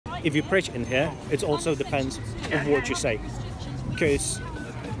if you preach in here, it also depends on what you say, because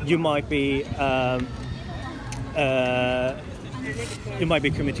you might be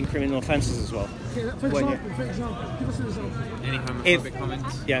committing criminal offences as well. Okay, for example, give us an example. Any homophobic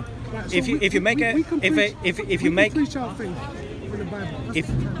comments? Yeah. Right, so if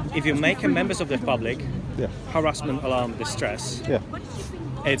you make members of the public harassment, alarm, distress,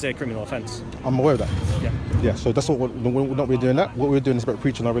 it's a criminal offence. I'm aware of that. Yeah. Yeah, so that's what we're not really doing that. What we're doing is about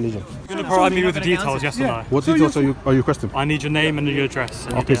preaching our religion. You're going to provide me with the details, yes or no? What details are you requesting? I need your name and your address.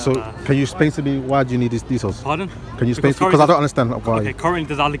 Okay, so can you explain to me why do you need these details? Pardon? Can you explain to me? Because I don't understand why. Okay, currently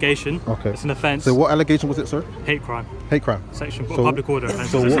there's allegation. Okay. It's an offence. So what allegation was it, sir? Hate crime. Hate crime. Section 4, public order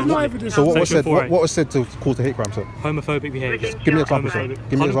offence. So what was said to cause the hate crime, sir? Homophobic behaviour. Give me an example, sir.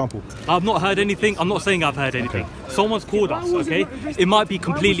 Give me an example. I've not heard anything. I'm not saying I've heard anything. Okay. Someone's called us, okay? It might be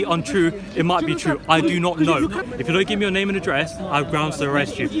completely untrue. It might be true. I do not know. If you don't give me your name and address, I have grounds to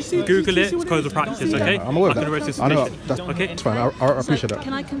arrest you. Google it. It's code of practice, okay? I'm aware of that. I can arrest you. I know. That's fine. I appreciate that.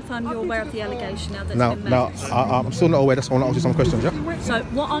 Can I confirm you're aware of the allegation now that's been made? Now, I'm still not aware. That's why I want to ask you some questions, yeah? So,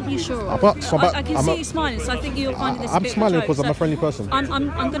 what aren't you sure of? I can see you smiling, so I think you're finding this a bit of a joke. I'm smiling because I'm a friendly person.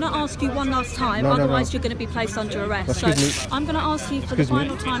 I'm going to ask you one last time, otherwise you're going to be placed under arrest. So, I'm going to ask you for the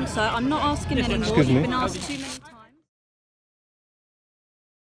final time, sir. I'm not asking anymore. You've been asked too many times.